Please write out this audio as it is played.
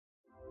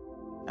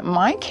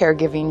My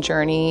caregiving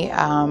journey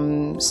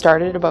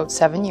started about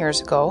 7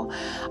 years ago,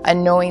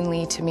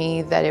 unknowingly to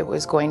me that it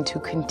was going to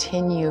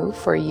continue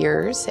for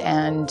years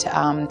and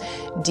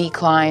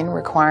decline,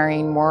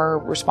 requiring more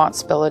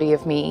responsibility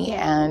of me,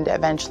 and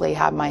eventually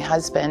have my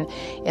husband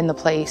in the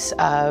place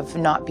of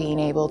not being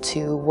able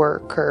to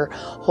work or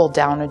hold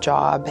down a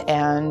job,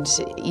 and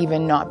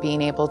even not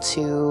being able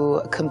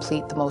to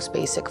complete the most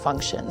basic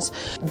functions.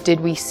 Did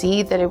we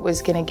see that it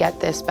was going to get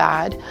this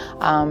bad?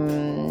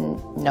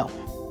 No.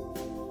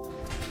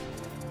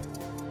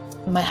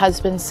 My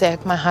husband's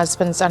sick, my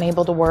husband's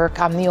unable to work,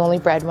 I'm the only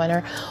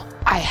breadwinner.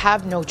 I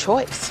have no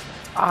choice.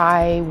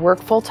 I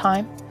work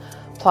full-time,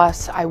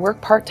 plus I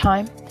work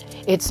part-time.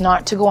 It's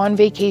not to go on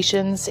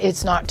vacations,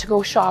 it's not to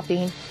go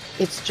shopping,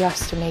 it's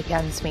just to make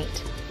ends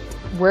meet.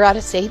 We're out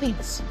of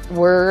savings,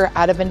 we're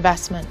out of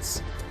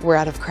investments, we're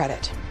out of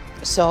credit.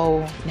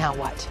 So now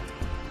what?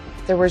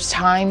 There was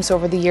times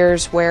over the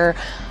years where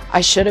I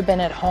should have been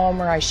at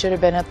home or I should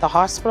have been at the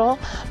hospital,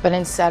 but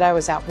instead I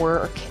was at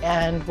work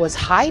and was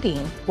hiding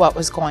what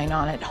was going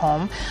on at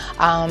home.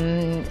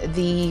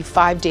 The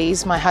 5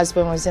 days my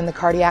husband was in the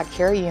cardiac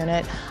care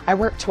unit, I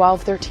worked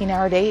 12,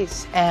 13-hour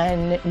days,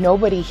 and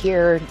nobody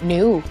here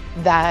knew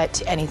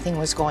that anything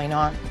was going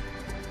on.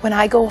 When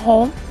I go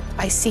home,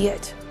 I see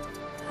it.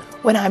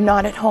 When I'm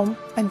not at home,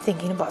 I'm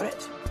thinking about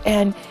it.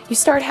 And you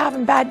start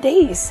having bad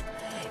days.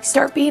 You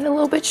start being a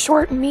little bit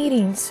short in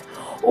meetings,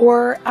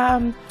 or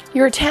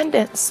your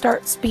attendance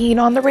starts being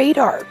on the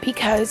radar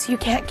because you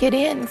can't get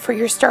in for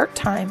your start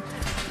time.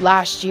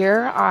 Last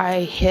year,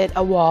 I hit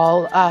a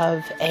wall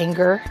of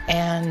anger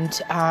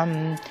and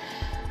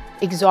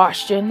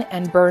exhaustion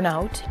and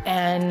burnout,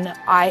 and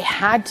I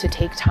had to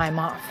take time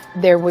off.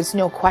 There was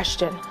no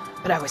question,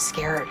 but I was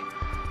scared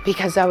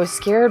because I was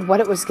scared what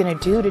it was going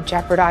to do to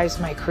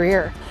jeopardize my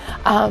career.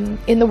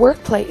 In the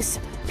workplace,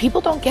 people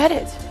don't get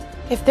it.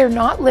 If they're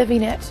not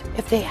living it,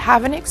 if they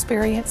haven't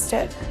experienced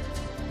it,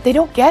 they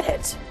don't get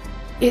it.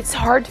 It's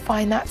hard to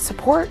find that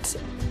support.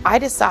 I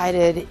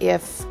decided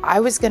if I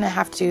was going to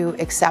have to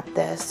accept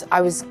this,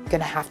 I was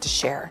going to have to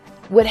share.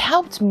 What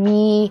helped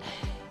me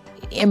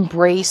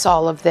embrace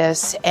all of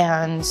this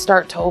and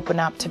start to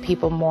open up to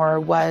people more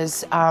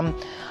was I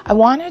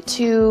wanted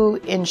to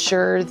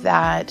ensure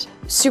that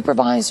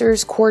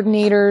supervisors,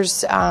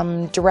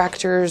 coordinators,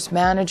 directors,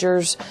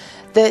 managers,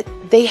 that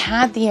they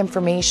had the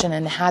information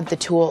and had the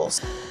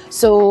tools.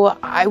 So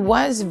I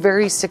was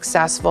very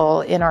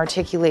successful in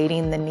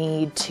articulating the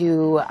need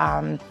to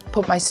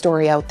put my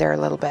story out there a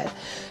little bit.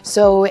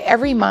 So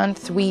every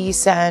month we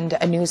send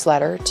a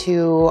newsletter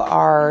to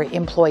our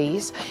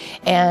employees,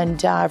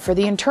 and for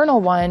the internal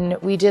one,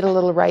 we did a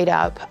little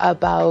write-up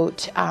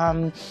about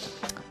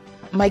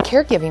my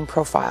caregiving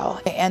profile.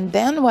 And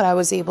then what I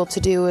was able to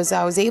do is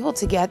I was able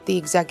to get the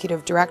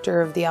executive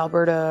director of the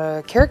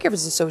Alberta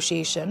Caregivers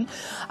Association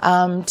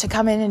to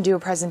come in and do a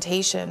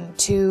presentation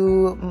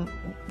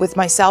with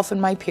myself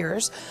and my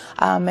peers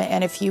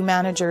and a few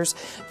managers,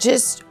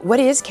 just what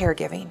is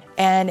caregiving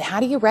and how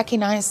do you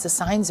recognize the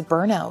signs of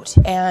burnout,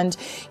 and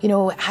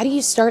how do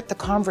you start the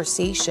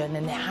conversation,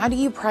 and how do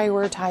you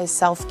prioritize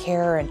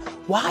self-care, and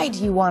why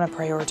do you want to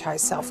prioritize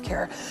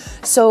self-care?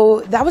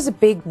 So that was a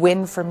big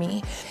win for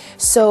me.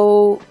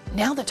 So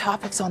now the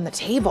topic's on the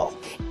table.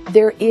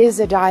 There is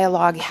a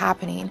dialogue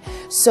happening.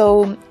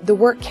 So the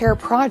Work Care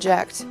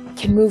project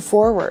can move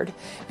forward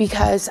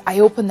because I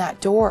opened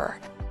that door.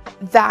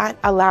 That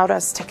allowed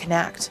us to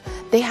connect.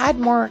 They had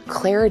more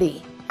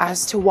clarity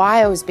as to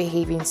why I was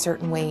behaving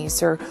certain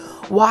ways, or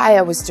why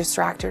I was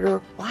distracted, or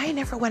why I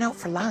never went out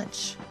for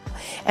lunch.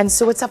 And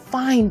so it's a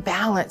fine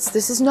balance.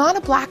 This is not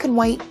a black and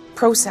white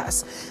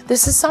process.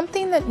 This is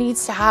something that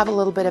needs to have a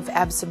little bit of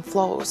ebbs and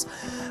flows.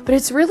 But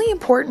it's really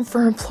important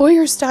for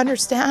employers to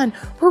understand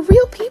we're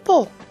real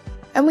people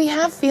and we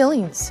have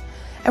feelings,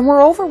 and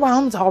we're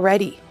overwhelmed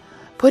already.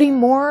 Putting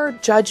more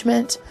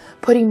judgment,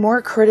 putting more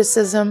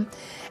criticism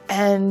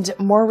and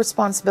more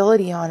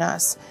responsibility on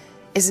us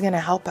isn't going to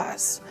help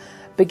us.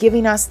 But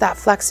giving us that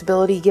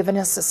flexibility, giving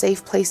us a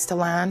safe place to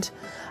land,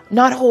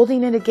 not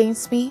holding it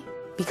against me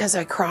because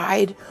I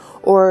cried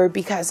or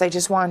because I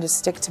just wanted to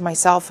stick to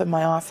myself in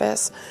my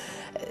office,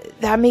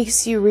 that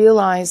makes you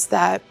realize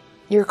that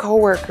your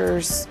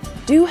coworkers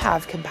do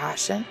have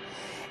compassion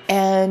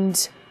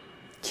and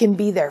can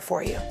be there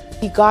for you.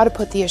 You got to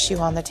put the issue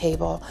on the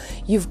table.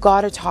 You've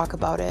got to talk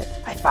about it.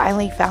 I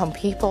finally found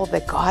people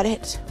that got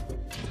it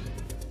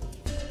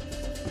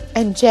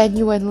and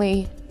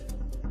genuinely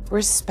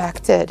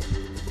respected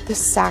the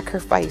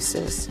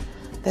sacrifices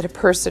that a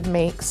person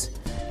makes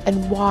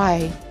and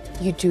why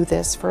you do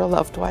this for a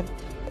loved one.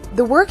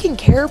 The Work and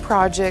Care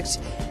project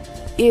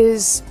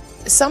is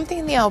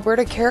something the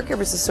Alberta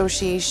Caregivers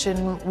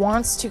Association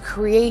wants to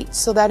create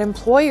so that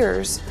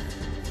employers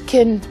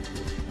can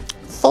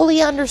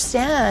fully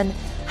understand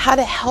how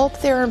to help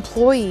their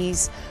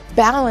employees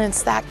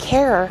balance that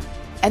care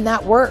and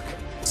that work.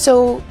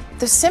 So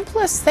the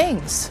simplest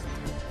things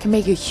can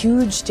make a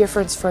huge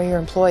difference for your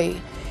employee.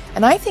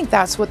 And I think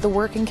that's what the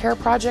Work and Care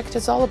project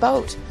is all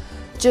about.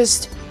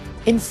 Just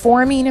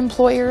informing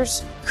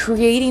employers,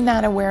 creating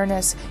that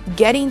awareness,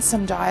 getting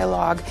some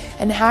dialogue,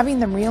 and having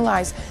them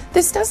realize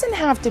this doesn't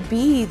have to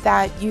be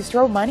that you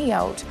throw money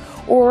out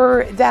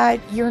or that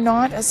you're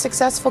not a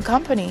successful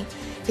company.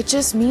 It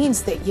just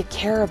means that you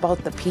care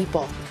about the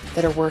people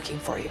that are working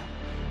for you.